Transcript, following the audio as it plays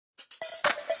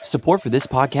Support for this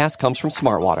podcast comes from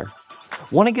Smartwater.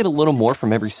 Want to get a little more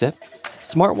from every sip?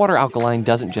 Smartwater Alkaline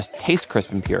doesn't just taste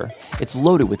crisp and pure, it's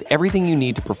loaded with everything you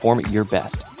need to perform at your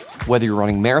best, whether you're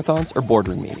running marathons or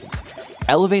boardroom meetings.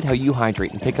 Elevate how you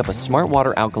hydrate and pick up a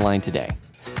Smartwater Alkaline today.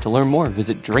 To learn more,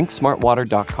 visit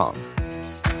drinksmartwater.com.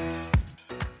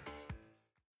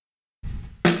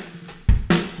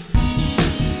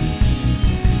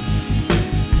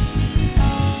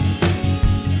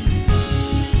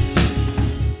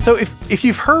 So if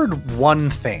you've heard one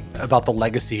thing about the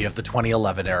legacy of the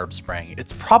 2011 Arab Spring,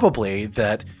 it's probably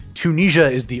that Tunisia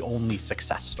is the only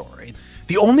success story.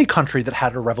 The only country that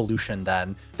had a revolution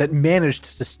then that managed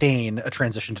to sustain a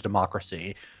transition to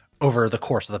democracy over the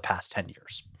course of the past 10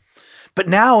 years. But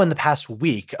now in the past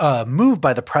week, a move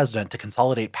by the president to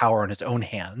consolidate power in his own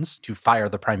hands, to fire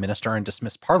the prime minister and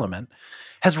dismiss parliament,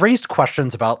 has raised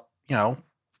questions about,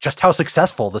 just how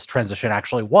successful this transition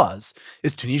actually was.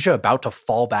 Is Tunisia about to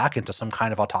fall back into some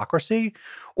kind of autocracy?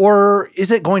 Or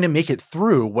is it going to make it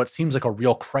through what seems like a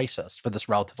real crisis for this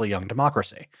relatively young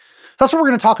democracy? That's what we're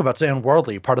going to talk about today on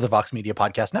Worldly, part of the Vox Media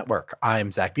Podcast Network.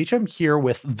 I'm Zach Beecham, here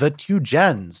with the two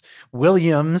Jens,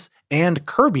 Williams and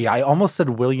Kirby. I almost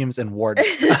said Williams and Ward.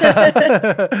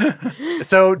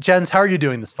 So, Jens, how are you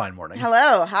doing this fine morning?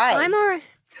 Hello. Hi. I'm all right.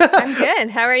 I'm good.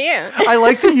 How are you? I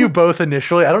like that you both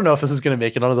initially, I don't know if this is going to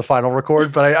make it onto the final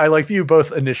record, but I like that you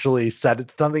both initially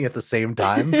said something at the same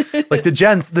time. Like the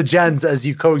gens as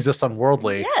you coexist on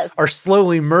Worldly are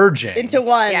slowly merging. Into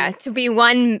one. Yeah, to be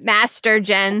one master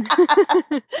gen.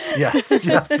 Yes.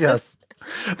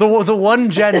 The one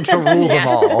gen to rule them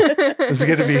all is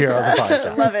going to be here on the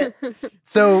podcast. Love it.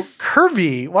 So,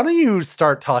 Kirby, why don't you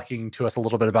start talking to us a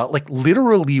little bit about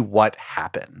literally what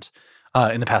happened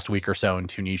in the past week or so in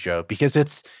Tunisia, because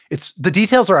it's the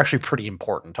details are actually pretty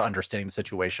important to understanding the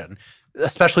situation,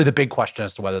 especially the big question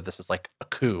as to whether this is like a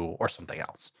coup or something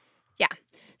else. Yeah.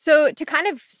 So to kind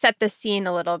of set the scene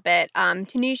a little bit,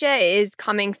 Tunisia is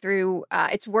coming through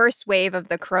its worst wave of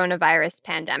the coronavirus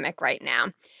pandemic right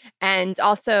now, and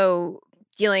also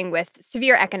dealing with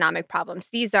severe economic problems.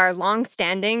 These are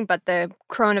long-standing, but the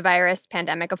coronavirus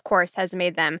pandemic, of course, has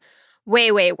made them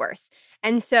way, way worse.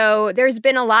 And so there's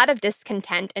been a lot of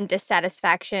discontent and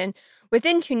dissatisfaction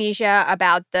within Tunisia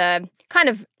about the kind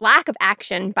of lack of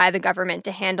action by the government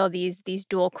to handle these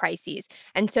dual crises.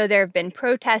 And so there have been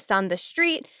protests on the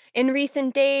street in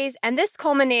recent days, and this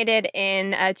culminated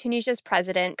in Tunisia's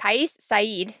president, Kais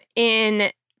Saied, in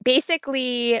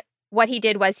basically what he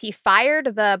did was he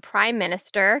fired the prime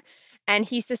minister and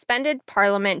he suspended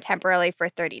parliament temporarily for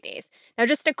 30 days. Now,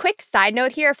 just a quick side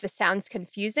note here, if this sounds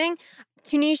confusing,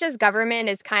 Tunisia's government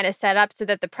is kind of set up so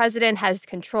that the president has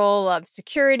control of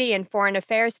security and foreign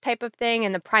affairs type of thing,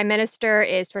 and the prime minister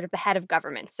is sort of the head of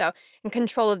government, so in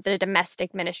control of the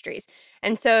domestic ministries.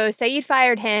 And so Said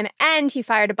fired him, and he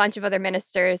fired a bunch of other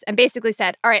ministers, and basically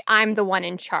said, all right, I'm the one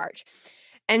in charge.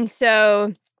 And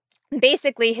so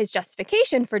basically his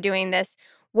justification for doing this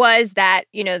was that,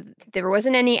 there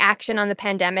wasn't any action on the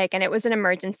pandemic and it was an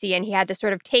emergency and he had to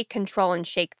sort of take control and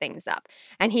shake things up.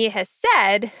 And he has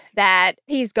said that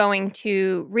he's going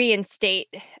to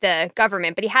reinstate the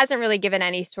government, but he hasn't really given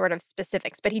any sort of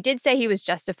specifics. But he did say he was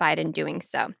justified in doing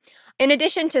so. In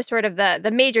addition to sort of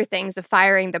the major things of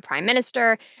firing the prime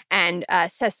minister and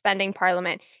suspending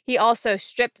parliament, he also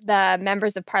stripped the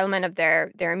members of parliament of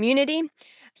their immunity.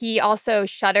 He also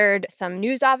shuttered some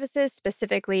news offices,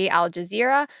 specifically Al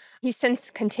Jazeera. He's since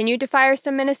continued to fire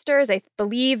some ministers. I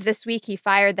believe this week he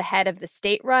fired the head of the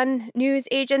state-run news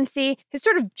agency. His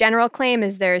sort of general claim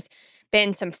is there's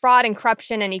been some fraud and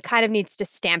corruption and he kind of needs to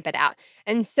stamp it out.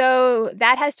 And so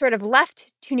that has sort of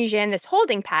left Tunisia in this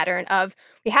holding pattern of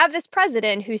we have this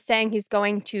president who's saying he's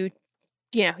going to,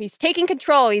 he's taking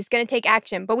control, he's going to take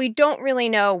action, but we don't really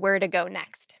know where to go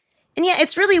next. And yeah,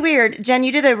 it's really weird. Jen,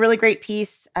 you did a really great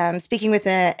piece speaking with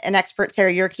an expert,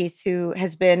 Sarah Yerkes, who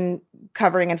has been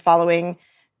covering and following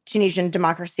Tunisian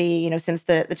democracy, since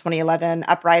the 2011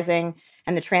 uprising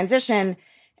and the transition.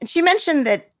 And she mentioned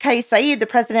that Kais Saied, the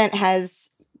president, has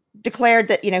declared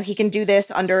that, he can do this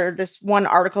under this one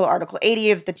article, Article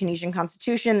 80 of the Tunisian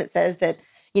constitution that says that,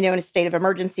 in a state of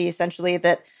emergency, essentially,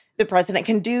 that the president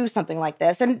can do something like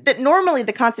this. And that normally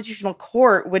the constitutional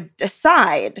court would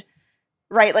decide,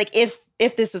 right, like if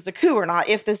this is a coup or not,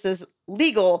 if this is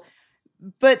legal.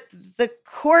 But the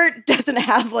court doesn't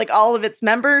have all of its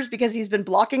members because he's been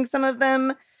blocking some of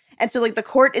them. And so the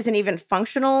court isn't even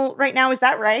functional right now. Is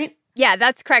that right? Yeah,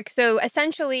 that's correct. So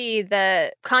essentially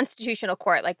the constitutional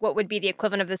court, what would be the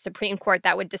equivalent of the Supreme Court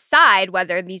that would decide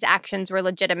whether these actions were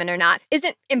legitimate or not,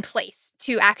 isn't in place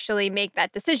to actually make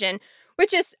that decision,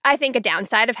 which is, I think, a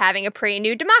downside of having a pretty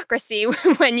new democracy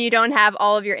when you don't have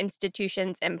all of your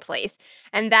institutions in place.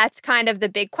 And that's kind of the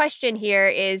big question here,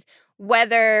 is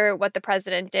whether what the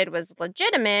president did was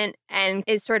legitimate and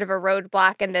is sort of a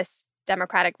roadblock in this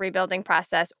democratic rebuilding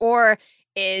process, or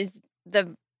is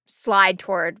the slide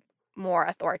toward more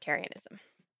authoritarianism.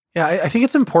 Yeah, I think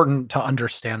it's important to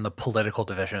understand the political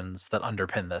divisions that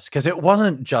underpin this, because it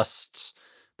wasn't just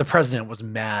the president was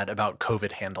mad about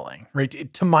COVID handling,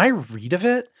 right? To my read of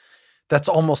it, that's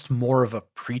almost more of a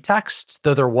pretext,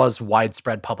 though there was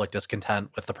widespread public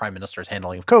discontent with the prime minister's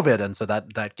handling of COVID, and so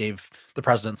that gave the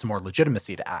president some more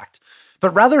legitimacy to act.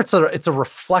 But rather, it's a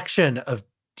reflection of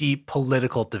deep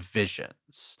political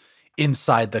divisions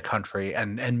inside the country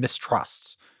and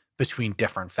mistrusts between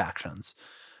different factions.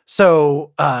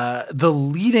 So the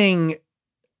leading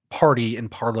party in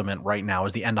parliament right now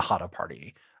is the Ennahda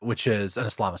Party, which is an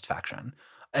Islamist faction.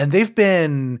 And they've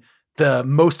been the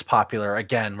most popular.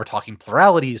 Again, we're talking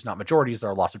pluralities, not majorities. There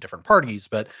are lots of different parties,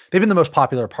 but they've been the most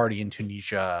popular party in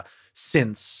Tunisia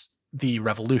since the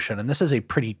revolution. And this is a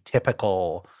pretty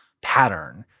typical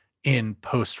pattern in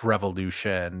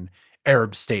post-revolution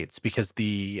Arab states, because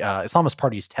the Islamist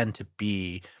parties tend to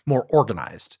be more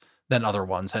organized than other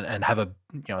ones and have a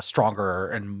stronger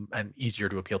and easier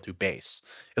to appeal to base,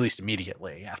 at least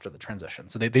immediately after the transition.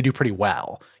 So they do pretty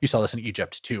well. You saw this in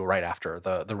Egypt too, right after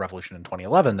the revolution in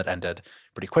 2011 that ended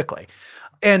pretty quickly.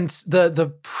 And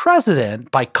the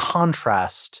president, by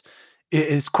contrast,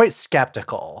 is quite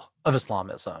skeptical of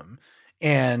Islamism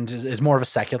and is more of a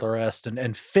secularist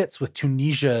and fits with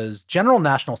Tunisia's general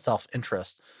national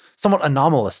self-interest somewhat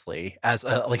anomalously as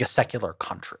a secular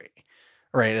country,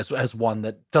 right? As one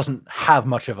that doesn't have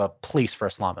much of a place for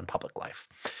Islam in public life.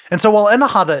 And so while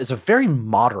Ennahda is a very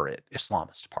moderate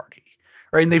Islamist party,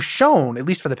 right, and they've shown, at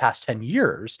least for the past 10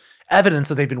 years, evidence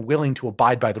that they've been willing to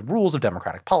abide by the rules of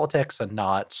democratic politics and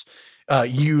not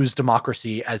use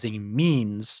democracy as a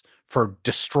means for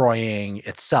destroying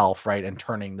itself, right, and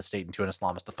turning the state into an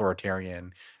Islamist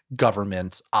authoritarian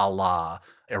government a la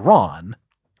Iran,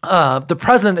 the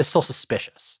president is still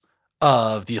suspicious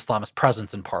of the Islamist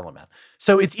presence in parliament.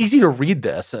 So it's easy to read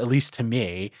this, at least to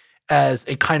me, as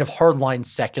a kind of hardline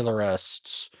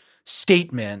secularist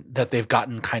statement that they've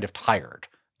gotten kind of tired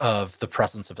of the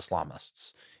presence of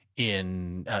Islamists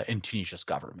in Tunisia's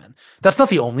government. That's not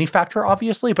the only factor,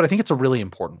 obviously, but I think it's a really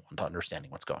important one to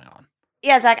understanding what's going on.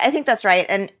 Yeah, Zach, I think that's right.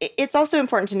 And it's also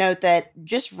important to note that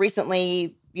just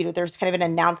recently, there's kind of an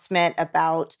announcement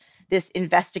about this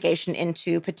investigation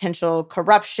into potential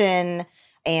corruption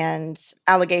and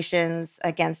allegations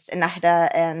against Ennahda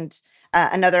and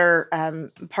another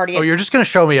party. Oh, you're just going to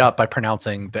show me up by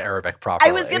pronouncing the Arabic properly.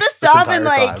 I was going to stop and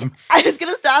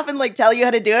tell you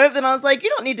how to do it. But then I was like, you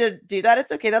don't need to do that.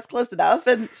 It's okay. That's close enough.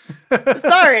 And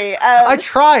sorry. I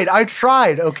tried.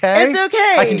 Okay. It's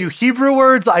okay. I can do Hebrew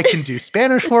words. I can do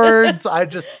Spanish words.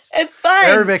 It's fine.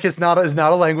 Arabic is not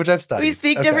a language I've studied. We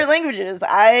speak different languages.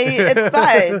 It's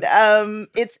fine.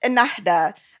 It's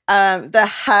Ennahda. The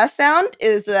ha sound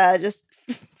is just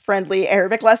friendly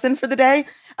Arabic lesson for the day.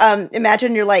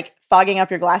 Imagine you're like fogging up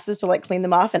your glasses to like clean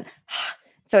them off, and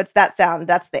so it's that sound.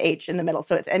 That's the H in the middle.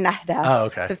 So it's Ennahda. Oh,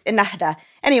 okay. So it's Ennahda.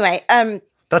 Anyway,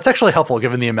 that's actually helpful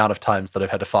given the amount of times that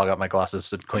I've had to fog up my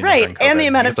glasses and clean them during COVID, and the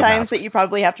amount of times that you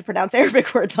probably have to pronounce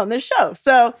Arabic words on this show.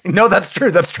 So no, that's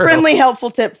true. That's true. Friendly, helpful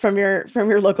tip from your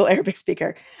local Arabic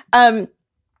speaker.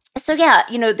 So yeah,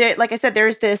 like I said,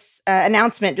 there's this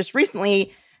announcement just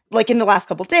recently, like in the last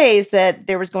couple of days, that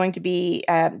there was going to be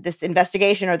this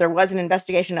investigation, or there was an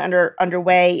investigation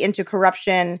underway into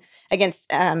corruption against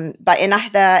by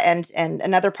Ennahda and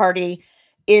another party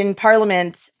in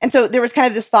parliament. And so there was kind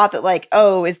of this thought that like,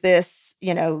 oh, is this,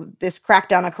 this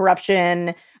crackdown on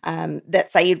corruption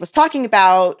that Said was talking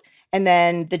about? And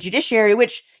then the judiciary,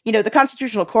 which, the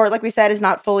Constitutional Court, like we said, is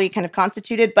not fully kind of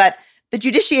constituted, but the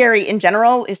judiciary in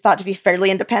general is thought to be fairly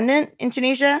independent in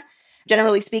Tunisia,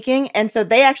 generally speaking. And so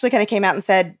they actually kind of came out and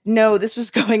said, no, this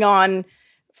was going on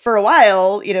for a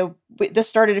while. This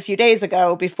started a few days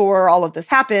ago before all of this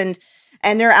happened.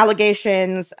 And there are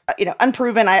allegations,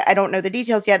 unproven. I don't know the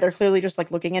details yet. They're clearly just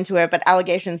like looking into it, but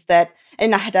allegations that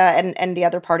Ennahda and the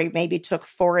other party maybe took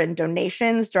foreign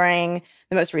donations during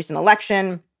the most recent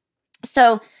election.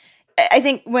 So I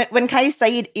think when Kais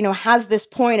Saied, has this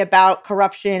point about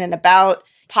corruption and about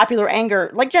popular anger,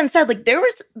 like Jen said, like there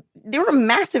were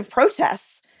massive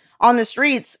protests on the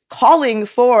streets calling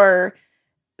for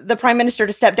the prime minister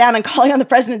to step down and calling on the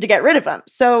president to get rid of him.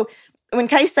 So when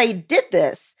Kais Saied did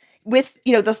this with,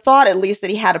 the thought at least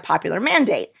that he had a popular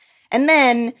mandate, and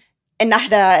then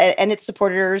Ennahda and its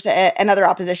supporters and other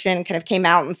opposition kind of came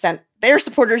out and sent their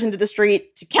supporters into the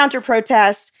street to counter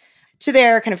protest, to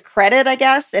their kind of credit, I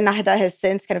guess, Ennahda has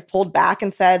since kind of pulled back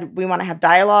and said, we want to have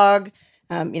dialogue.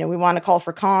 We want to call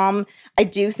for calm. I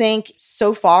do think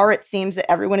so far it seems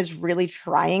that everyone is really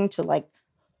trying to like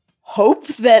hope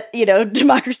that,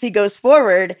 democracy goes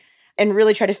forward and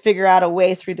really try to figure out a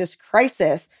way through this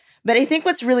crisis. But I think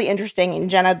what's really interesting, and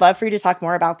Jen, I'd love for you to talk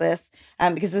more about this,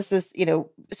 because this is,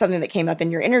 something that came up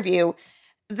in your interview,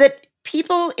 that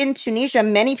people in Tunisia,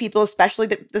 many people, especially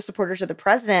the supporters of the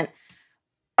president,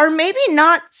 are maybe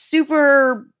not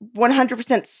super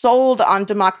 100% sold on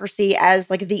democracy as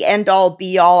like the end all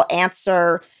be all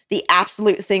answer, the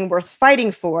absolute thing worth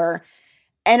fighting for,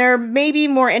 and are maybe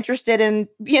more interested in,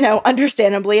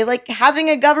 understandably, like having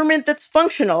a government that's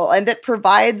functional and that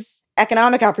provides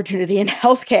economic opportunity and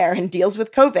healthcare and deals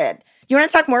with COVID. You want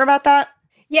to talk more about that?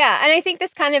 Yeah, and I think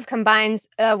this kind of combines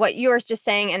what you were just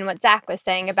saying and what Zach was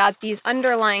saying about these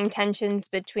underlying tensions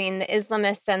between the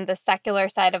Islamists and the secular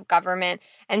side of government,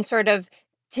 and sort of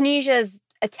Tunisia's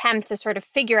attempt to sort of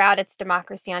figure out its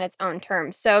democracy on its own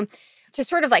terms. So to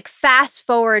sort of like fast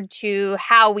forward to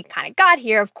how we kind of got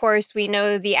here, of course, we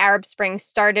know the Arab Spring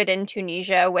started in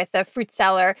Tunisia with a fruit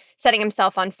seller setting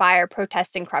himself on fire,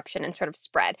 protesting corruption, and sort of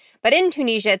spread. But in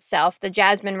Tunisia itself, the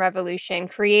Jasmine Revolution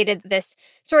created this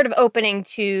sort of opening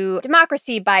to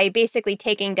democracy by basically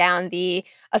taking down the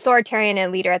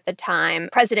authoritarian leader at the time,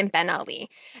 President Ben Ali.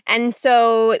 And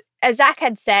so, as Zach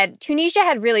had said, Tunisia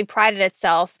had really prided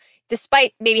itself,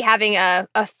 despite maybe having a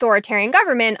authoritarian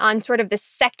government, on sort of this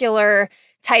secular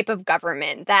type of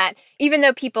government that even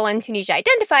though people in Tunisia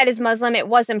identified as Muslim, it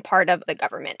wasn't part of the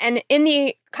government. And in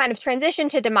the kind of transition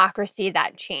to democracy,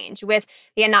 that changed with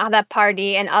the Ennahda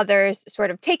party and others sort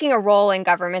of taking a role in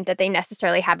government that they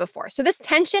necessarily had before. So this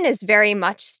tension is very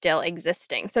much still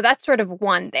existing. So that's sort of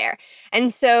one there.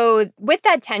 And so with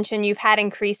that tension, you've had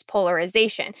increased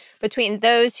polarization between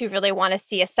those who really want to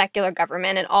see a secular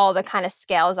government and all the kind of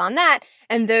scales on that,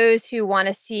 and those who want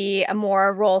to see a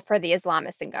more role for the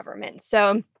Islamists in government.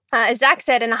 So as Zach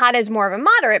said, Ennahda is more of a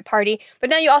moderate party, but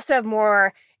now you also have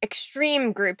more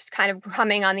extreme groups kind of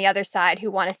coming on the other side who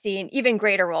want to see an even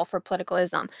greater role for political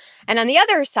Islam. And on the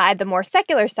other side, the more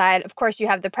secular side, of course, you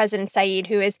have the President Said,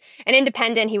 who is an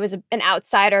independent. He was an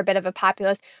outsider, a bit of a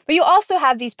populist. But you also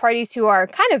have these parties who are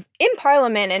kind of in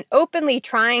parliament and openly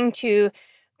trying to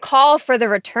call for the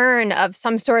return of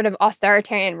some sort of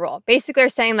authoritarian rule. Basically, are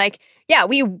saying like, yeah,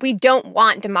 we don't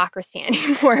want democracy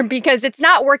anymore because it's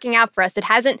not working out for us. It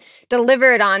hasn't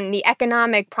delivered on the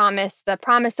economic promise, the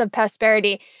promise of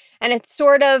prosperity. And it's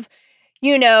sort of,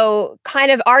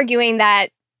 kind of arguing that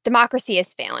democracy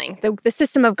is failing. The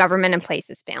system of government in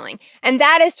place is failing. And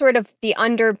that is sort of the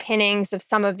underpinnings of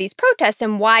some of these protests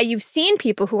and why you've seen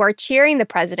people who are cheering the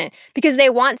president, because they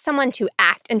want someone to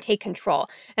act and take control.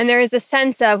 And there is a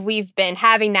sense of we've been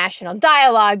having national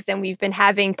dialogues and we've been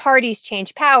having parties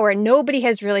change power. And nobody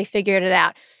has really figured it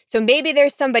out. So maybe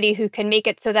there's somebody who can make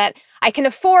it so that I can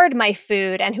afford my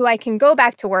food and who I can go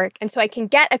back to work and so I can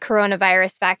get a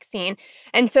coronavirus vaccine.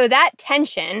 And so that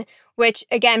tension, which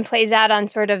again plays out on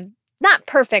sort of not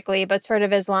perfectly, but sort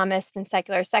of Islamist and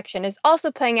secular section, is also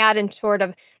playing out in sort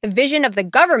of the vision of the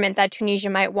government that Tunisia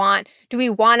might want. Do we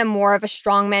want a more of a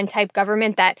strongman type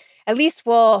government that at least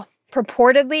will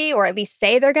purportedly, or at least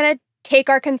say they're going to take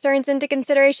our concerns into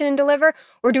consideration and deliver?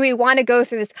 Or do we want to go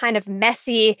through this kind of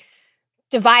messy,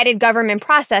 divided government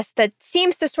process that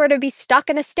seems to sort of be stuck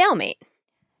in a stalemate?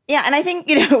 Yeah, and I think,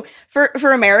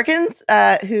 for Americans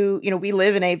who, we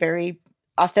live in a very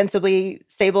ostensibly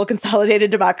stable,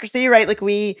 consolidated democracy, right? Like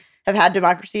we have had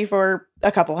democracy for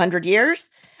a couple hundred years.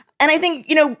 And I think,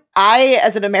 I,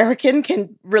 as an American,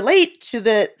 can relate to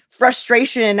the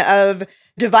frustration of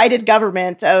divided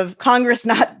government, of Congress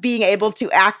not being able to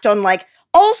act on like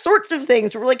all sorts of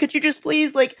things. We're like, could you just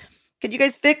please, like, could you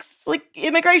guys fix like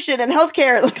immigration and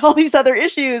healthcare, like all these other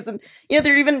issues? And,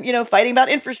 they're even, fighting about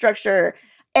infrastructure.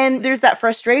 And there's that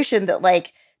frustration that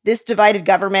like this divided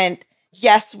government,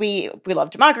 yes, we love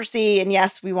democracy, and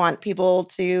yes, we want people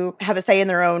to have a say in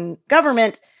their own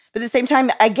government. But at the same time,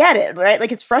 I get it, right?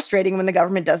 Like it's frustrating when the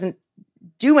government doesn't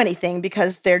do anything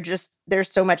because there's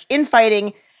so much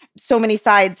infighting. So many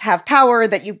sides have power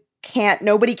that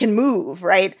nobody can move,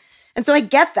 right? And so I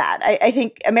get that. I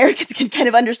think Americans can kind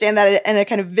of understand that at a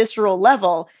kind of visceral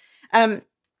level. And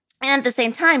at the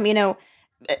same time,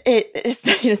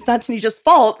 it's not Tunisia's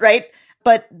fault, right?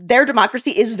 But their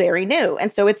democracy is very new.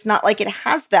 And so it's not like it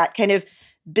has that kind of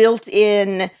built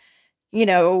in,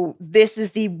 this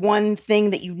is the one thing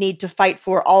that you need to fight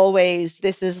for always.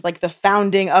 This is like the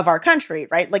founding of our country,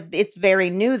 right? Like it's very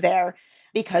new there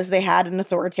because they had an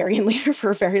authoritarian leader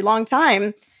for a very long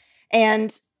time.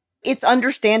 And it's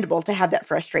understandable to have that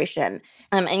frustration.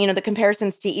 And the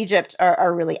comparisons to Egypt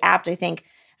are really apt, I think.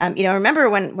 Remember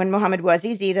when Mohammed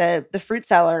Bouazizi, the fruit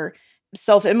seller,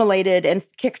 self-immolated and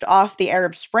kicked off the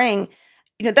Arab Spring?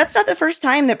 That's not the first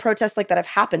time that protests like that have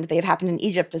happened. They've happened in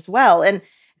Egypt as well. And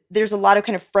there's a lot of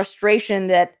kind of frustration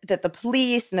that the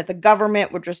police and that the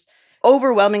government were just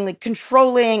overwhelmingly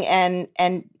controlling and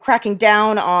cracking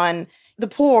down on the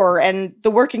poor, and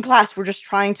the working class were just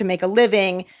trying to make a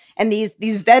living. And these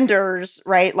vendors,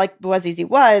 right, like Bouazizi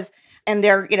was, and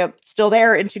they're, still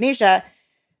there in Tunisia,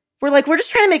 we're just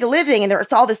trying to make a living. And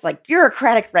there's all this like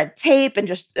bureaucratic red tape and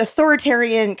just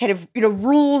authoritarian kind of,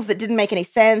 rules that didn't make any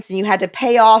sense. And you had to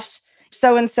pay off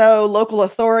so-and-so local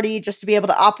authority just to be able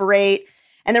to operate.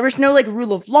 And there was no like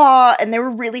rule of law. And they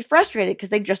were really frustrated because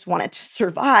they just wanted to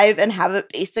survive and have a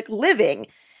basic living.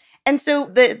 And so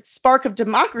the spark of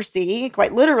democracy,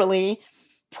 quite literally,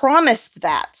 promised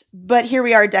that. But here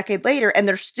we are a decade later, and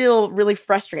they're still really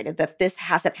frustrated that this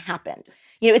hasn't happened.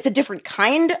 It's a different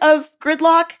kind of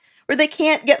gridlock where they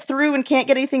can't get through and can't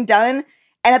get anything done.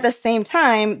 And at the same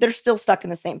time, they're still stuck in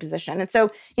the same position. And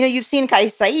so, you've seen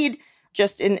Kais Saied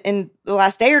just in the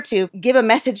last day or two give a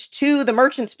message to the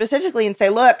merchants specifically and say,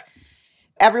 look,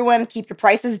 everyone keep your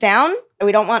prices down.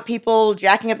 We don't want people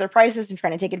jacking up their prices and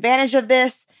trying to take advantage of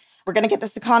this. We're going to get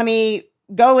this economy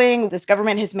going. This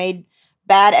government has made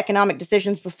bad economic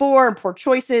decisions before and poor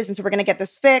choices. And so we're going to get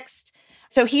this fixed.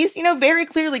 So he's, very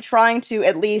clearly trying to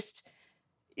at least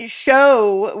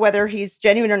show, whether he's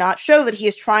genuine or not, show that he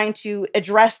is trying to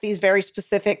address these very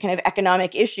specific kind of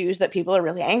economic issues that people are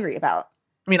really angry about.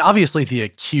 I mean, obviously the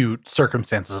acute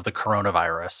circumstances of the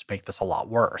coronavirus make this a lot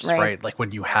worse, right? Like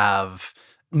when you have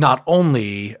not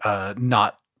only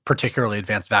not particularly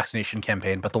advanced vaccination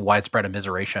campaign, but the widespread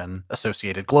immiseration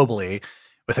associated globally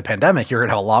with a pandemic, you're going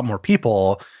to have a lot more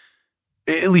people,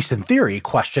 at least in theory,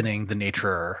 questioning the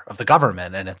nature of the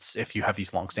government. And it's, if you have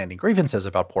these longstanding grievances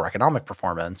about poor economic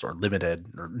performance or limited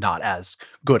or not as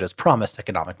good as promised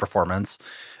economic performance,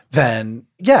 then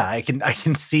yeah, I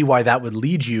can see why that would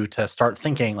lead you to start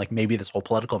thinking like maybe this whole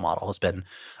political model has been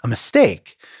a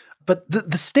mistake. But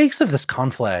the stakes of this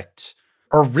conflict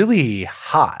are really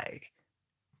high,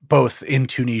 both in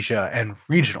Tunisia and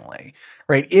regionally,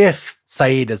 right? If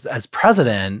Said as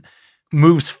president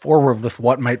moves forward with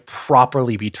what might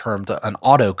properly be termed an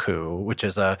auto coup, which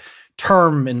is a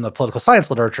term in the political science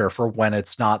literature for when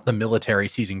it's not the military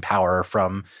seizing power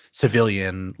from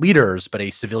civilian leaders, but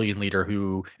a civilian leader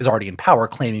who is already in power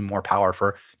claiming more power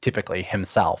for typically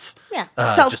himself. Yeah,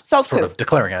 self coup. Sort of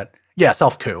declaring it. Yeah,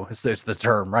 self coup is the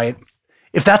term, right?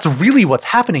 If that's really what's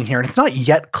happening here, and it's not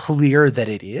yet clear that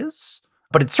it is,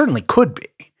 but it certainly could be.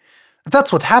 If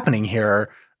that's what's happening here,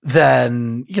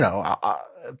 then,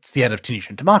 it's the end of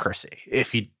Tunisian democracy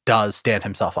if he does stand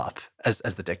himself up as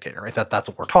the dictator, right? That's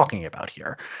what we're talking about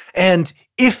here. And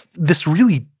if this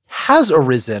really has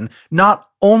arisen, not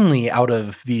only out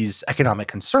of these economic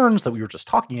concerns that we were just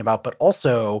talking about, but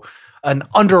also an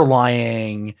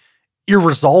underlying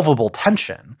irresolvable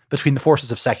tension between the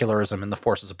forces of secularism and the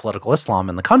forces of political Islam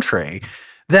in the country,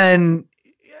 then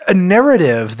a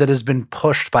narrative that has been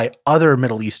pushed by other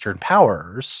Middle Eastern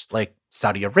powers like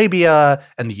Saudi Arabia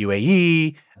and the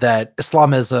UAE, that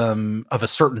Islamism of a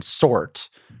certain sort,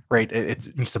 right?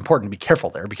 It's important to be careful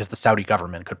there because the Saudi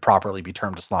government could properly be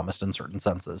termed Islamist in certain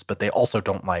senses, but they also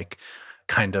don't like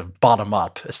kind of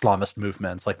bottom-up Islamist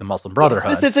movements like the Muslim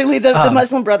Brotherhood. Specifically the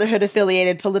Muslim Brotherhood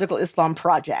affiliated political Islam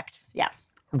project. Yeah.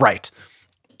 Right.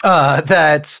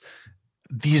 That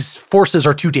these forces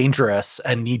are too dangerous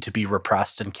and need to be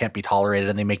repressed and can't be tolerated,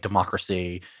 and they make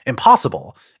democracy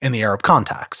impossible in the Arab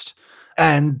context.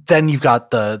 And then you've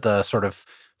got the sort of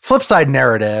flip side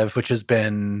narrative, which has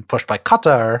been pushed by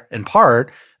Qatar in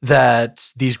part,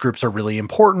 that these groups are really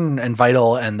important and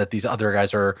vital and that these other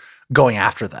guys are going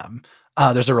after them.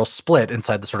 There's a real split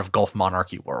inside the sort of Gulf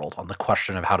monarchy world on the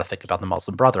question of how to think about the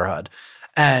Muslim Brotherhood.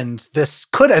 And this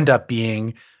could end up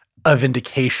being a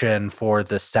vindication for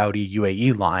the Saudi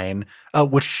UAE line,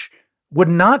 which would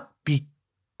not be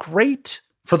great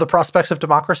for the prospects of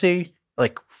democracy,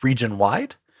 like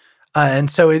region-wide. And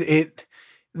so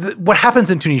what happens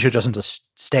in Tunisia doesn't just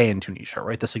stay in Tunisia,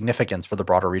 right? The significance for the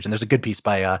broader region. There's a good piece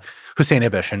by Hussein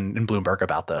Ibish in Bloomberg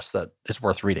about this that is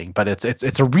worth reading, but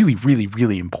it's a really, really,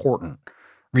 really important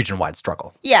region-wide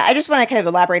struggle. Yeah, I just want to kind of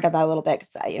elaborate on that a little bit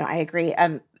because I agree.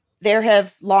 There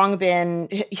have long been,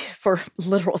 for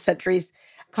literal centuries,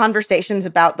 conversations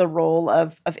about the role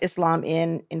of Islam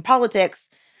in politics,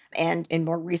 and in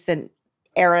more recent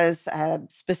eras,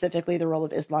 specifically the role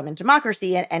of Islam in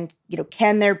democracy. And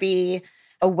can there be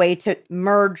a way to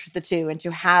merge the two and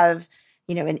to have,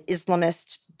 an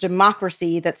Islamist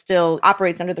democracy that still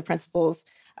operates under the principles,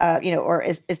 or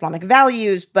Islamic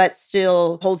values, but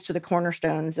still holds to the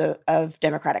cornerstones of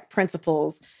democratic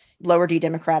principles, lower D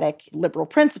democratic liberal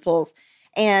principles.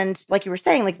 And like you were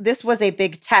saying, like this was a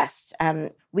big test.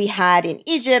 We had in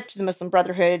Egypt, the Muslim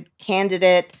Brotherhood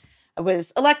candidate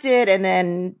was elected and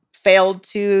then failed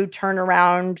to turn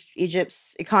around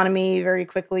Egypt's economy very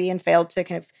quickly and failed to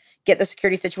kind of get the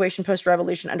security situation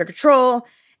post-revolution under control.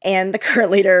 And the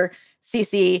current leader,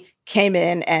 Sisi, came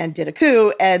in and did a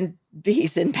coup, and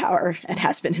he's in power and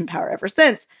has been in power ever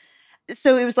since.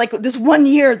 So it was like this 1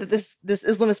 year that this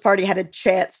Islamist party had a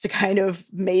chance to kind of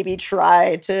maybe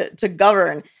try to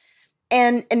govern.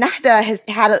 And Ennahda has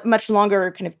had a much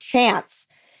longer kind of chance.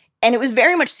 And it was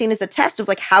very much seen as a test of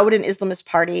like, how would an Islamist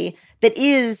party that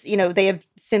is, they have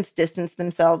since distanced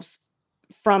themselves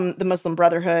from the Muslim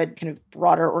Brotherhood kind of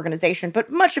broader organization,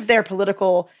 but much of their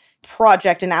political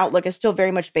project and outlook is still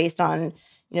very much based on,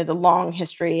 the long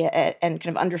history and kind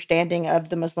of understanding of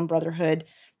the Muslim Brotherhood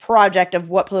project of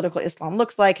what political Islam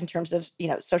looks like in terms of,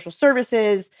 social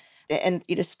services and,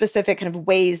 specific kind of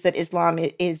ways that Islam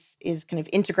is kind of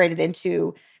integrated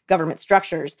into government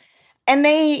structures. And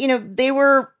they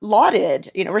were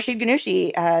lauded. Rashid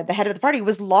Ghannouchi, the head of the party,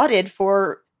 was lauded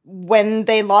for when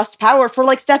they lost power for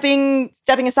like stepping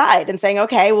aside and saying,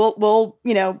 okay,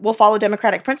 we'll follow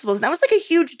democratic principles. And that was like a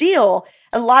huge deal.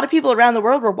 And a lot of people around the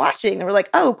world were watching. They were like,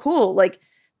 oh, cool. Like,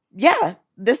 yeah,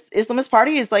 this Islamist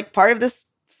party is like part of this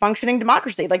functioning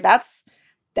democracy. Like that's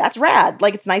rad.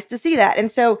 Like, it's nice to see that. And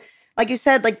so, like you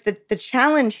said, like the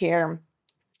challenge here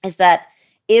is that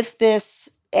if this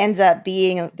ends up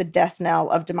being the death knell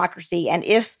of democracy, and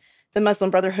if the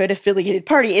Muslim Brotherhood affiliated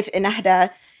party, if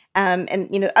Ennahda and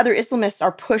other Islamists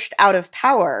are pushed out of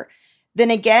power,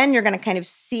 then again you're going to kind of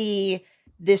see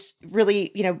this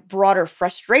really broader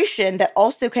frustration that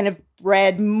also kind of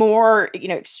bred more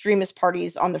extremist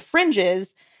parties on the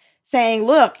fringes saying,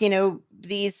 look,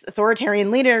 these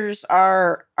authoritarian leaders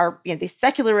are these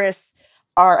secularists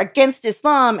are against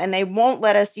Islam and they won't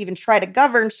let us even try to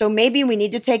govern, so maybe we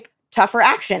need to take tougher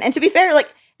action. And to be fair,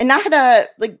 like Ennahda,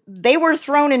 like they were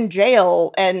thrown in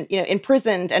jail and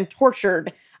imprisoned and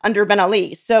tortured under Ben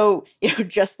Ali. So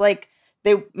just like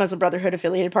the Muslim Brotherhood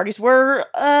affiliated parties were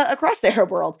across the Arab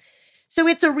world. So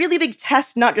it's a really big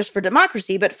test, not just for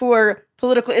democracy, but for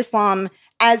political Islam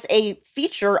as a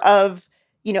feature of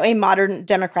a modern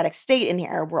democratic state in the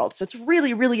Arab world. So it's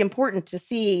really, really important to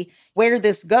see where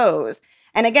this goes.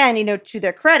 And again, to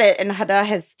their credit, Ennahda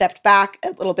has stepped back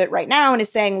a little bit right now and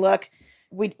is saying, look,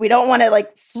 we don't want to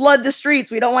like flood the streets.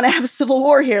 We don't want to have a civil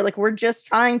war here. Like, we're just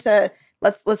trying to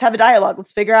let's have a dialogue.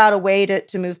 Let's figure out a way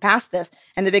to move past this.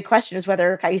 And the big question is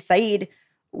whether Kais Saied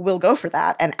will go for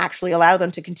that and actually allow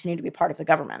them to continue to be part of the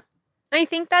government. I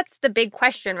think that's the big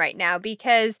question right now,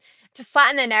 because to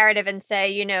flatten the narrative and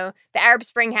say, the Arab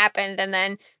Spring happened and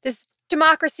then this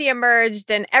democracy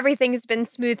emerged and everything's been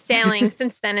smooth sailing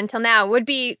since then until now would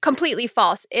be completely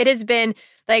false. It has been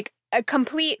like a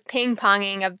complete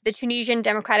ping-ponging of the Tunisian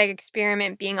democratic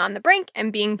experiment being on the brink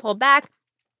and being pulled back.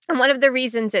 And one of the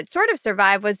reasons it sort of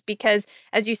survived was because,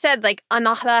 as you said, like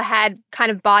Ennahda had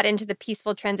kind of bought into the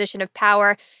peaceful transition of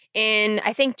power in,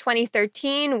 I think,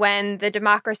 2013, when the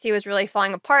democracy was really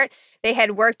falling apart. They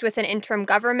had worked with an interim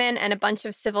government and a bunch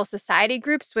of civil society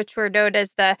groups, which were known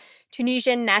as the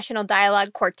Tunisian National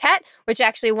Dialogue Quartet, which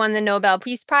actually won the Nobel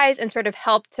Peace Prize and sort of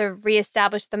helped to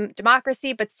reestablish the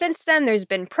democracy. But since then, there's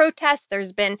been protests,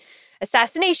 there's been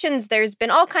assassinations, there's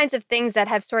been all kinds of things that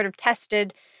have sort of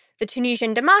tested the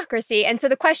Tunisian democracy. And so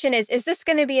the question is this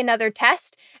going to be another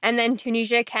test? And then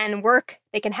Tunisia can work,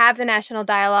 they can have the national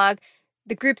dialogue,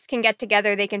 the groups can get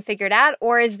together, they can figure it out,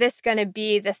 or is this going to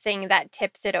be the thing that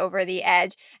tips it over the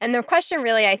edge? And the question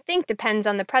really, I think, depends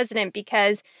on the president,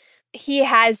 because he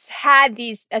has had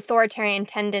these authoritarian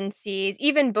tendencies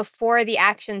even before the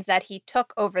actions that he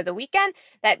took over the weekend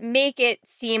that make it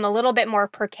seem a little bit more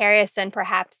precarious than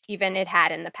perhaps even it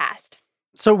had in the past.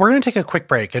 So we're going to take a quick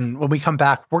break, and when we come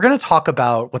back, we're going to talk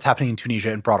about what's happening in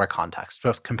Tunisia in broader context,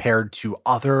 both compared to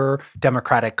other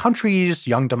democratic countries,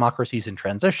 young democracies in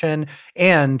transition,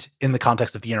 and in the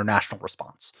context of the international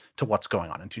response to what's going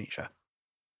on in Tunisia.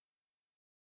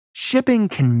 Shipping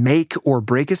can make or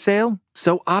break a sale,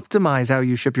 so optimize how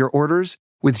you ship your orders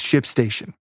with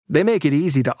ShipStation. They make it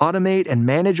easy to automate and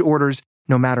manage orders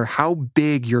no matter how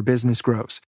big your business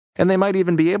grows. And they might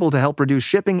even be able to help reduce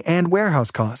shipping and warehouse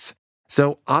costs.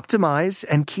 So optimize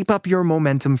and keep up your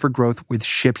momentum for growth with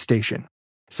ShipStation.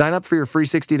 Sign up for your free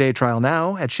 60-day trial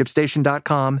now at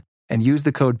ShipStation.com and use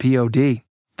the code POD.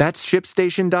 That's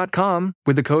ShipStation.com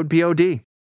with the code POD.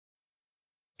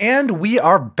 And we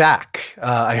are back.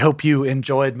 I hope you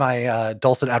enjoyed my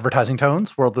dulcet advertising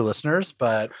tones, worldly listeners.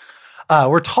 But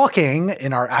we're talking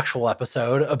in our actual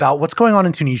episode about what's going on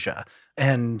in Tunisia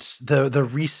and the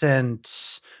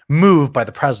recent move by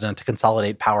the president to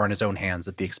consolidate power in his own hands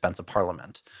at the expense of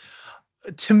parliament.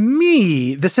 To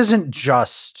me, this isn't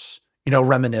just,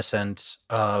 reminiscent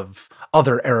of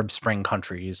other Arab Spring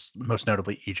countries, most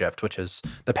notably Egypt, which is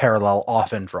the parallel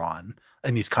often drawn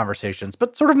in these conversations,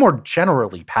 but sort of more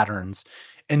generally patterns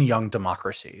in young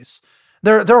democracies.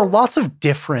 There are lots of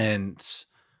different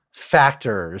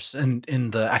factors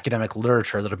in the academic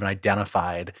literature that have been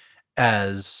identified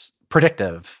as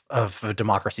predictive of a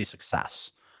democracy's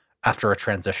success after a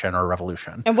transition or a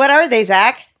revolution. And what are they,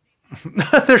 Zach?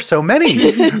 There's so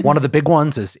many. One of the big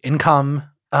ones is income,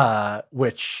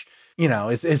 which,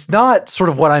 is not sort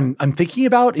of what I'm thinking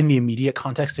about in the immediate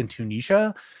context in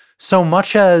Tunisia, so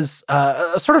much as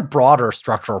a sort of broader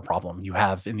structural problem you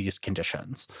have in these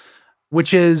conditions,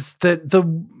 which is the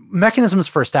mechanisms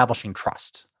for establishing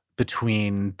trust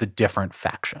between the different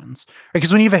factions.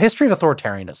 Because when you have a history of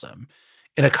authoritarianism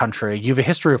in a country, you have a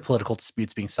history of political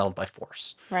disputes being settled by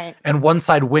force. Right. And one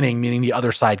side winning, meaning the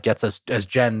other side gets, as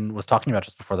Jen was talking about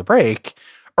just before the break,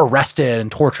 arrested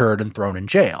and tortured and thrown in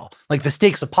jail. Like, the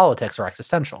stakes of politics are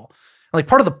existential. Like,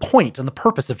 part of the point and the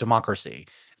purpose of democracy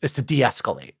is to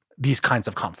de-escalate these kinds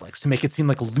of conflicts, to make it seem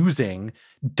like losing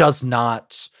does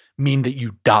not mean that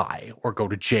you die or go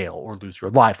to jail or lose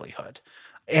your livelihood.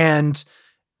 And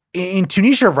in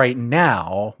Tunisia right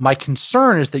now, my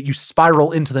concern is that you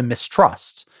spiral into the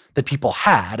mistrust that people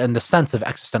had and the sense of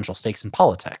existential stakes in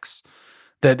politics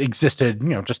that existed,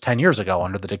 just 10 years ago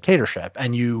under the dictatorship.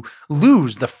 And you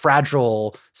lose the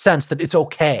fragile sense that it's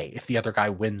okay if the other guy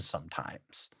wins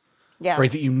sometimes,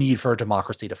 right? That you need for a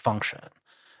democracy to function.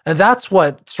 And that's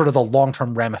what sort of the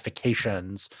long-term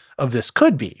ramifications of this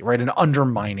could be, right? An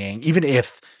undermining, even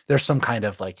if there's some kind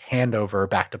of like handover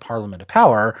back to parliament of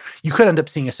power, you could end up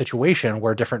seeing a situation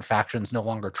where different factions no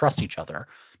longer trust each other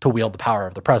to wield the power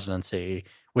of the presidency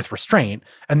with restraint.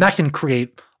 And that can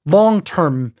create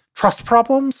long-term trust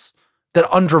problems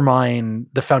that undermine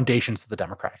the foundations of the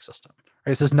democratic system.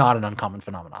 Right? This is not an uncommon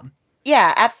phenomenon.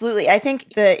 Yeah, absolutely. I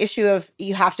think the issue of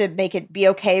you have to make it be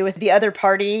okay with the other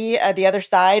party, the other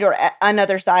side, or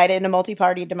another side in a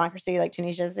multi-party democracy like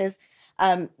Tunisia's is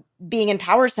being in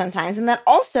power sometimes. And that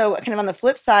also, kind of on the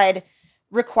flip side,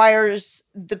 requires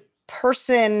the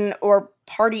person or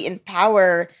party in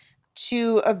power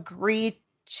to agree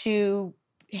to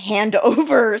hand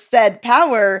over said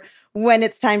power when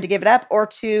it's time to give it up, or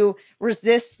to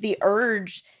resist the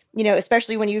urge,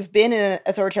 especially when you've been in an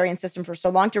authoritarian system for so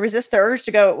long, to resist the urge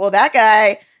to go, well,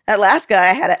 that last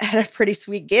guy had a pretty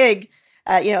sweet gig,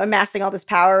 amassing all this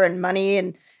power and money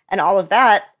and all of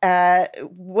that.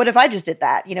 What if I just did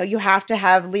that? You have to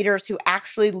have leaders who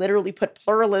actually literally put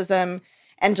pluralism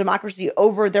and democracy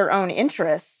over their own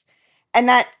interests. And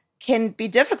that can be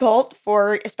difficult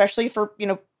especially for,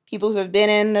 people who have been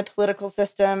in the political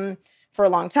system for a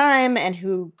long time and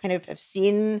who kind of have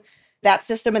seen that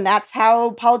system, and that's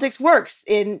how politics works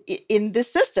in this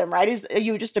system, right? Is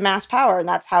you just amass power, and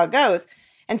that's how it goes.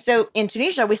 And so in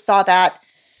Tunisia, we saw that,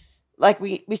 like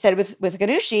we said with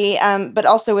Ghannouchi, but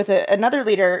also with another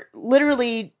leader,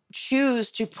 literally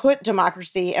choose to put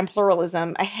democracy and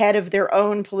pluralism ahead of their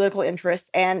own political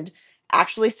interests, and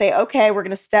actually say, okay, we're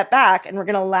going to step back and we're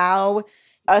going to allow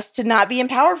us to not be in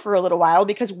power for a little while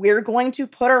because we're going to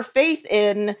put our faith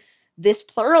in this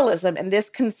pluralism and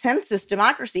this consensus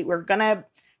democracy. We're going to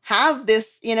have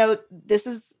this, this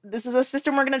is a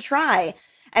system we're going to try.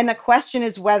 And the question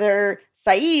is whether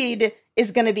Said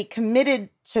is going to be committed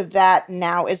to that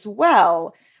now as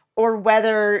well, or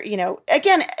whether,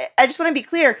 again, I just want to be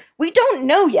clear. We don't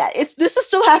know yet. This is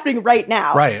still happening right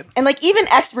now. Right. And like, even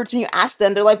experts, when you ask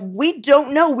them, they're like, we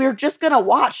don't know. We're just going to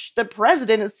watch the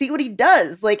president and see what he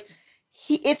does. Like,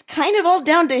 it's kind of all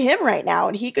down to him right now.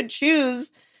 And he could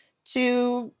choose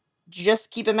to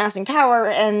just keep amassing power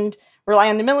and rely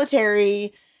on the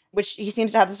military, which he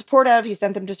seems to have the support of. He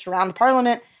sent them to surround the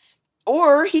parliament.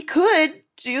 Or he could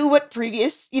do what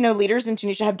previous, leaders in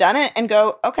Tunisia have done it and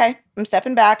go, okay, I'm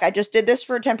stepping back. I just did this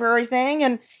for a temporary thing.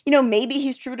 And, maybe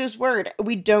he's true to his word.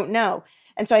 We don't know.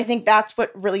 And so I think that's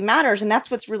what really matters. And that's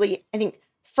what's really, I think,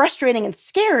 frustrating and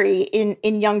scary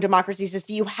in young democracies, is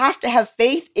that you have to have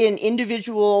faith in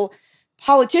individual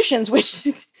politicians, which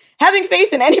having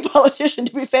faith in any politician,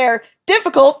 to be fair,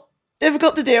 difficult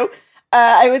to do,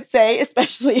 I would say,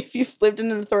 especially if you've lived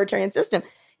in an authoritarian system.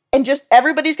 And just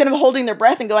everybody's kind of holding their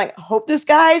breath and going, hope this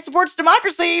guy supports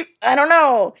democracy. I don't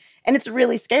know. And it's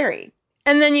really scary.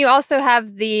 And then you also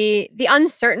have the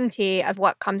uncertainty of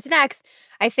what comes next.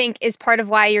 I think is part of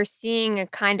why you're seeing a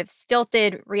kind of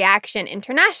stilted reaction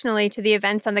internationally to the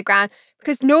events on the ground,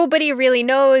 because nobody really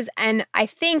knows. And I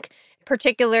think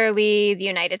particularly the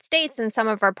United States and some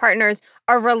of our partners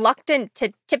are reluctant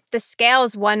to tip the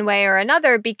scales one way or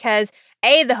another because,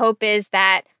 A, the hope is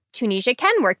that Tunisia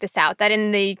can work this out, that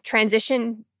in the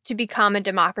transition to become a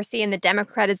democracy and the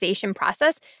democratization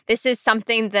process, this is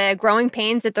something, the growing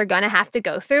pains that they're going to have to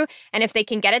go through. And if they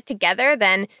can get it together,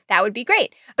 then that would be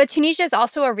great. But Tunisia is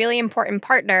also a really important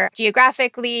partner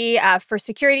geographically, for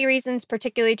security reasons,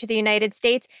 particularly to the United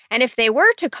States. And if they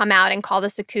were to come out and call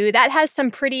this a coup, that has some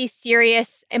pretty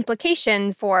serious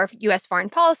implications for U.S.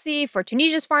 foreign policy, for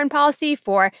Tunisia's foreign policy,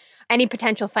 for any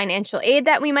potential financial aid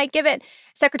that we might give it.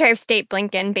 Secretary of State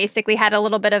Blinken basically had a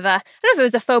little bit of a, I don't know if it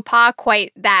was a faux pas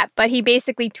quite that, but he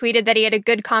basically tweeted that he had a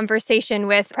good conversation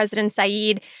with President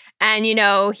Saeed and,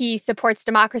 he supports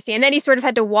democracy. And then he sort of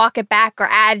had to walk it back or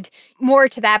add more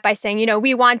to that by saying,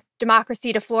 we want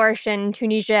democracy to flourish in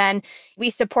Tunisia and we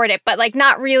support it, but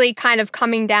not really kind of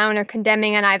coming down or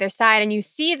condemning on either side. And you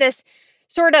see this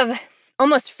sort of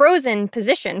almost frozen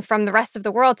position from the rest of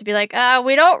the world to be like,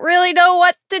 we don't really know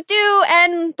what to do.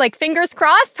 And fingers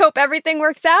crossed, hope everything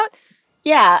works out.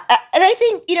 Yeah. And I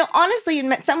think, honestly,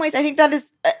 in some ways, I think that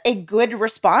is a good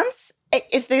response.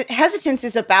 If the hesitance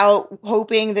is about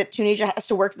hoping that Tunisia has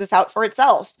to work this out for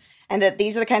itself and that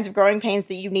these are the kinds of growing pains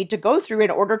that you need to go through in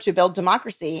order to build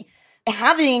democracy,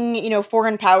 having,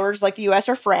 foreign powers like the US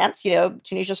or France,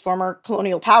 Tunisia's former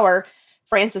colonial power,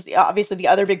 France is obviously the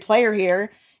other big player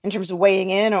here in terms of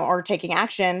weighing in or taking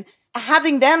action,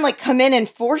 having them come in and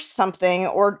force something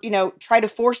or, try to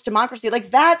force democracy,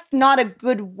 that's not a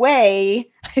good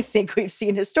way, I think we've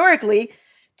seen historically,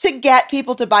 to get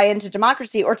people to buy into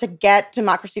democracy or to get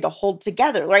democracy to hold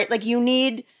together, right? You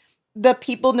need the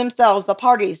people themselves, the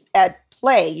parties at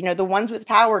play, the ones with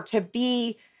power to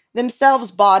be themselves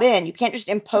bought in. You can't just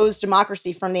impose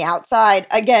democracy from the outside,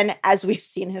 again, as we've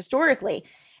seen historically.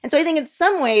 And so I think in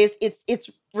some ways it's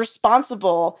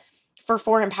responsible for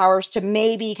foreign powers to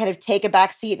maybe kind of take a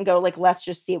back seat and go let's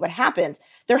just see what happens.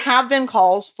 There have been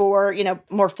calls for,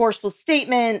 more forceful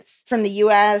statements from the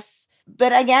US.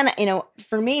 But again,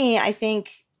 for me, I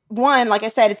think one, like I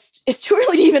said, it's too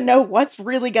early to even know what's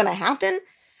really going to happen.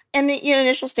 And the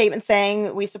initial statement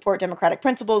saying we support democratic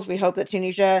principles, we hope that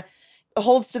Tunisia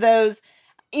holds to those.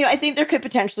 I think there could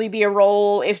potentially be a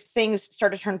role if things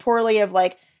start to turn poorly of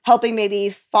helping maybe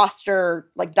foster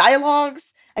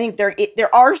dialogues. I think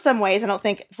there are some ways. I don't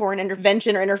think foreign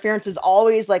intervention or interference is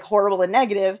always horrible and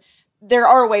negative. There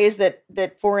are ways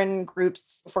that foreign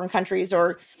groups, foreign countries,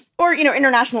 or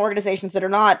international organizations that are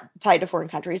not tied to foreign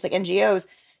countries, like NGOs,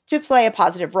 to play a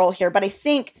positive role here. But I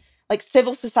think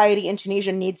civil society in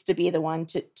Tunisia needs to be the one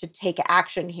to take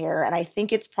action here. And I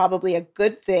think it's probably a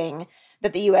good thing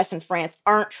that the US and France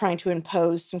aren't trying to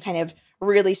impose some kind of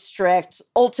really strict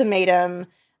ultimatum,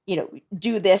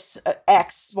 do this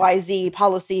X, Y, Z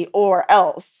policy or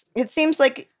else. It seems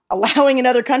like allowing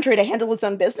another country to handle its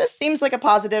own business seems like a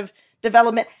positive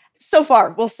development. So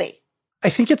far, we'll see. I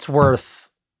think it's worth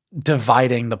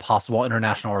dividing the possible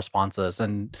international responses.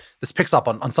 And this picks up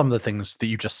on some of the things that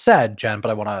you just said, Jen,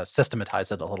 but I want to systematize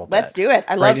it a little bit. Let's do it.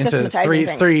 I love systematizing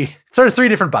things. Three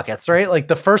different buckets, right?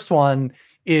 The first one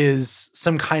is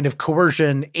some kind of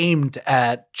coercion aimed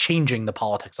at changing the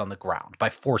politics on the ground by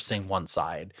forcing one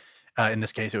side. In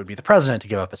this case, it would be the president to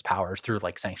give up his powers through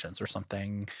sanctions or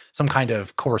something, some kind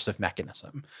of coercive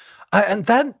mechanism. And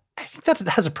that, I think that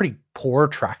has a pretty poor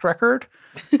track record,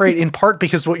 right? In part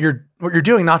because what you're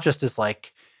doing not just is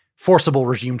forcible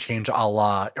regime change a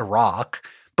la Iraq,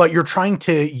 but you're trying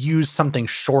to use something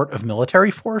short of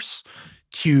military force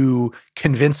to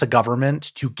convince a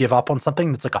government to give up on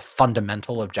something that's a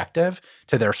fundamental objective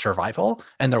to their survival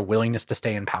and their willingness to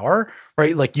stay in power,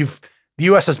 right? The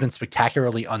US has been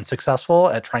spectacularly unsuccessful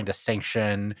at trying to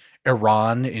sanction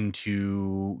Iran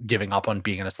into giving up on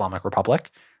being an Islamic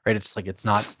republic, right? It's it's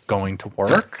not going to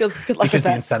work. Good luck because with the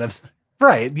that. incentives,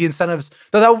 right? The incentives,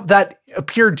 though that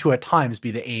appeared to at times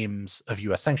be the aims of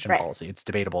US sanction policy. It's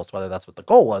debatable as to whether that's what the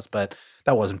goal was, but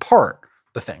that was in part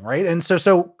the thing, right? And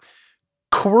so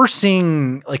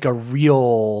coercing a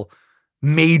real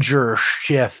major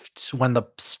shift when the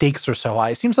stakes are so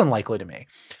high seems unlikely to me.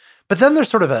 But then there's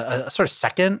sort of a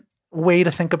second way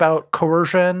to think about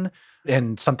coercion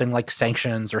and something like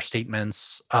sanctions or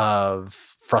statements of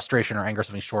frustration or anger,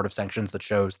 something short of sanctions that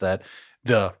shows that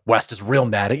the West is real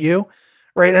mad at you,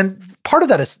 right? And part of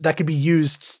that is that could be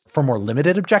used for more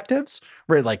limited objectives,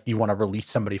 right? You want to release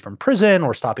somebody from prison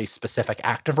or stop a specific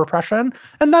act of repression.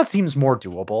 And that seems more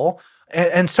doable.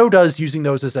 And so does using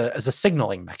those as a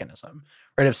signaling mechanism,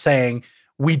 right? Of saying,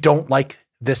 we don't like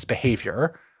this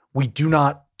behavior. We do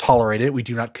not tolerate it. We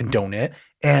do not condone it.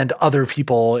 And other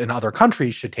people in other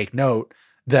countries should take note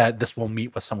that this will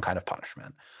meet with some kind of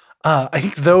punishment. I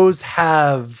think those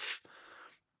have...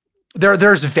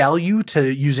 There's value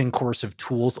to using coercive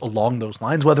tools along those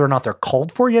lines. Whether or not they're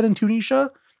called for yet in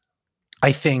Tunisia,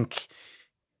 I think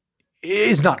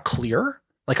is not clear.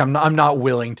 Like I'm not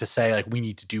willing to say like we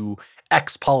need to do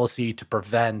X policy to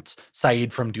prevent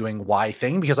Saeed from doing Y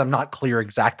thing, because I'm not clear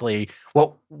exactly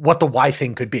what the Y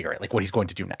thing could be, right? Like what he's going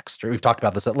to do next. Right? We've talked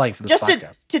about this at length in this podcast.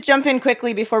 Just to jump in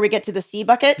quickly before we get to the C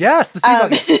bucket. Yes, the C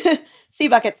bucket. C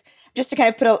buckets. Just to kind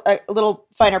of put a little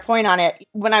finer point on it,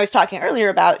 when I was talking earlier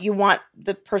about you want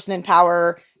the person in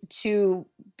power to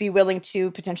be willing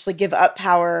to potentially give up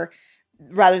power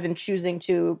rather than choosing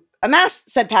to amass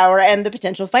said power and the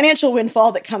potential financial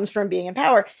windfall that comes from being in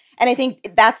power. And I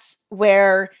think that's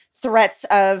where threats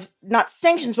of not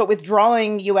sanctions, but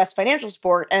withdrawing U.S. financial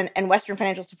support and Western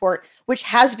financial support, which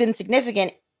has been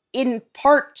significant in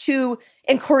part to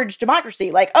encourage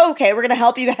democracy. Like, oh, okay, we're going to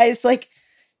help you guys. Like,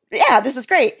 yeah, this is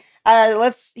great.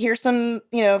 Here's some,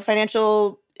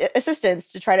 financial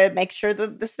assistance to try to make sure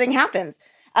that this thing happens.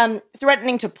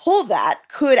 Threatening to pull that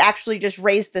could actually just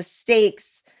raise the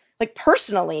stakes, like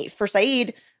personally for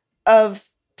Saeed, of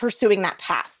pursuing that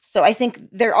path. So I think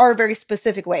there are very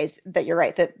specific ways that you're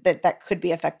right, that could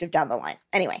be effective down the line.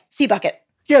 Anyway, C bucket.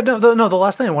 Yeah, the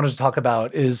last thing I wanted to talk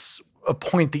about is a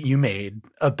point that you made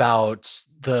about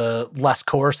the less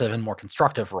coercive and more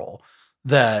constructive role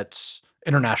that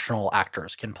international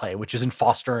actors can play, which is in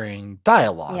fostering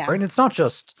dialogue, right? And it's not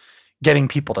just getting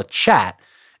people to chat.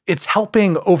 It's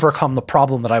helping overcome the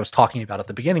problem that I was talking about at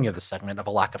the beginning of the segment of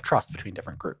a lack of trust between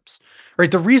different groups, right?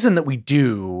 The reason that we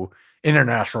do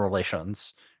international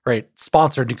relations, right,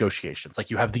 sponsored negotiations,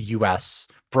 like you have the U.S.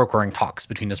 brokering talks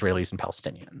between Israelis and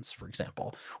Palestinians, for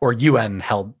example, or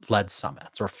UN-led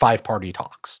summits or five-party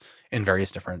talks in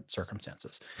various different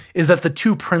circumstances, is that the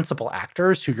two principal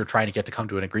actors who you're trying to get to come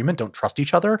to an agreement don't trust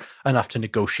each other enough to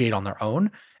negotiate on their own.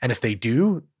 And if they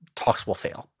do, talks will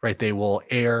fail, right? They will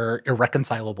air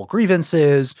irreconcilable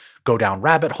grievances, go down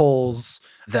rabbit holes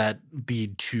that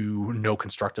lead to no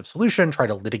constructive solution, try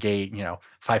to litigate,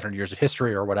 500 years of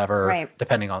history or whatever, right,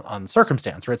 depending on the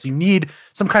circumstance, right? So you need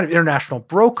some kind of international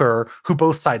broker who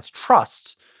both sides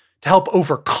trust to help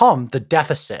overcome the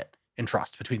deficit in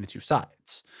trust between the two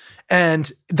sides.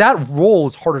 And that role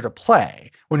is harder to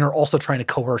play when you're also trying to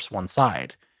coerce one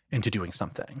side into doing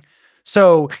something.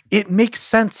 So it makes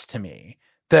sense to me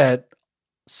that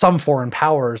some foreign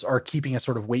powers are keeping a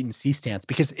sort of wait and see stance,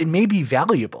 because it may be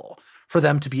valuable for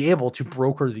them to be able to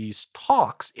broker these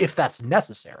talks, if that's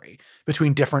necessary,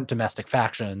 between different domestic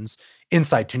factions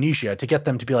inside Tunisia to get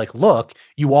them to be like, look,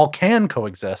 you all can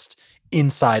coexist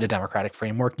inside a democratic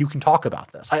framework. You can talk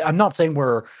about this. I'm not saying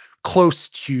we're close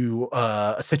to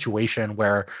a situation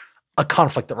where a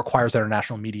conflict that requires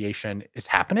international mediation is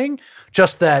happening,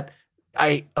 just that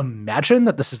I imagine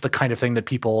that this is the kind of thing that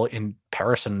people in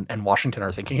Paris and Washington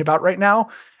are thinking about right now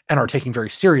and are taking very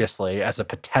seriously as a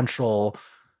potential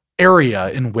area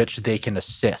in which they can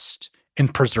assist in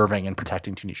preserving and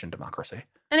protecting Tunisian democracy.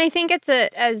 And I think it's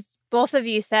as both of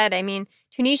you said, I mean,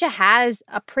 Tunisia has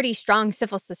a pretty strong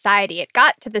civil society. It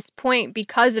got to this point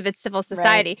because of its civil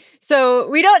society. Right. So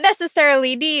we don't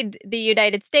necessarily need the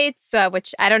United States,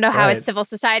 which I don't know how its civil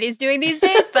society is doing these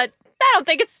days, but I don't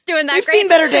think it's doing that great. We've seen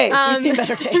better days.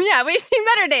 Yeah, we've seen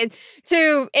better days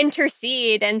to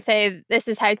intercede and say this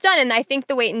is how it's done. And I think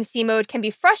the wait and see mode can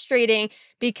be frustrating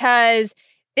because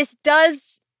this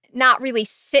does not really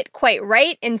sit quite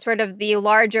right in sort of the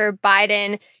larger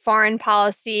Biden foreign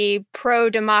policy,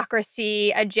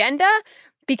 pro-democracy agenda.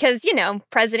 Because,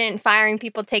 president firing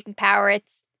people, taking power,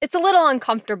 it's a little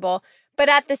uncomfortable. But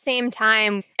at the same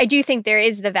time, I do think there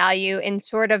is the value in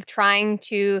sort of trying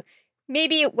to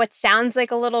maybe what sounds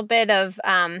like a little bit of,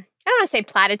 I don't want to say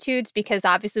platitudes, because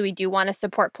obviously we do want to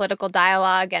support political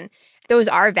dialogue and those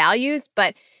are values,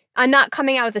 but not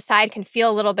coming out with a side can feel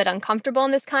a little bit uncomfortable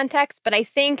in this context. But I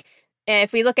think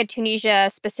if we look at Tunisia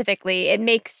specifically, it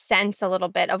makes sense a little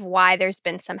bit of why there's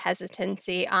been some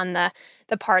hesitancy on the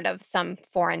part of some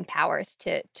foreign powers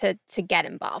to get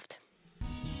involved.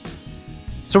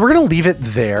 So we're going to leave it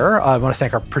there. I want to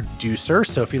thank our producer,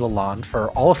 Sophie Lalonde,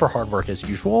 for all of her hard work as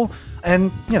usual.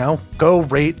 And, go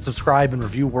rate, subscribe, and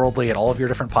review Worldly at all of your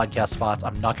different podcast spots.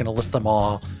 I'm not going to list them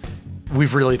all.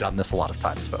 We've really done this a lot of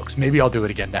times, folks. Maybe I'll do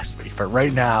it again next week. But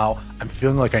right now, I'm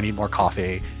feeling like I need more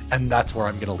coffee, and that's where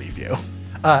I'm going to leave you.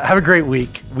 Have a great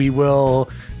week. We will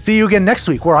see you again next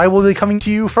week, where I will be coming to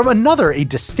you from a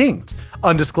distinct,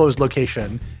 undisclosed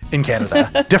location in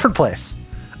Canada. Different place,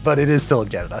 but it is still in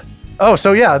Canada. Oh,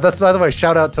 so yeah, that's, by the way,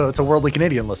 shout out to Worldly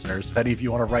Canadian listeners. If any of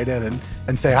you want to write in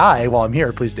and say hi while I'm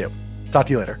here, please do. Talk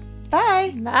to you later.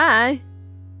 Bye. Bye.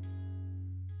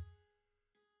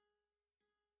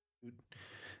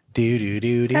 Do do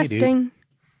do do do Testing.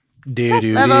 do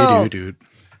do levels. do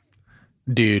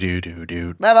do do do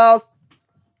do. Levels.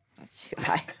 That's too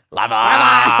high.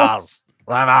 Levels.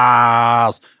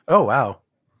 Levels. Oh wow.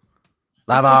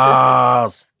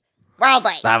 Levels.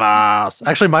 Worldly. Levels.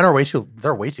 Actually, mine are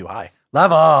they're way too high.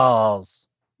 Levels.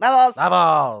 Levels.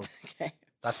 Levels. Okay.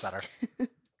 That's better.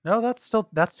 No, that's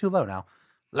too low now.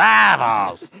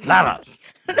 Levels. Levels.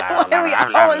 Why do we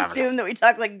all assume that we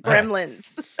talk like gremlins?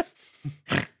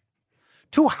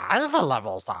 Too high the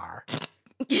levels are.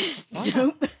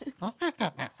 Nope.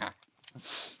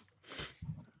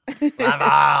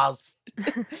 Levels.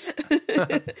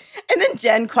 And then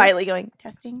Jen quietly going,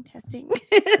 testing.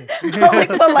 All like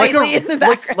politely in the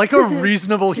background. Like a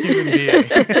reasonable human being.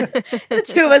 The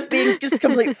two of us being just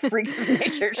complete freaks of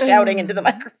nature shouting into the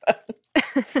microphone.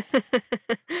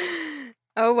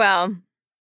 Oh, well.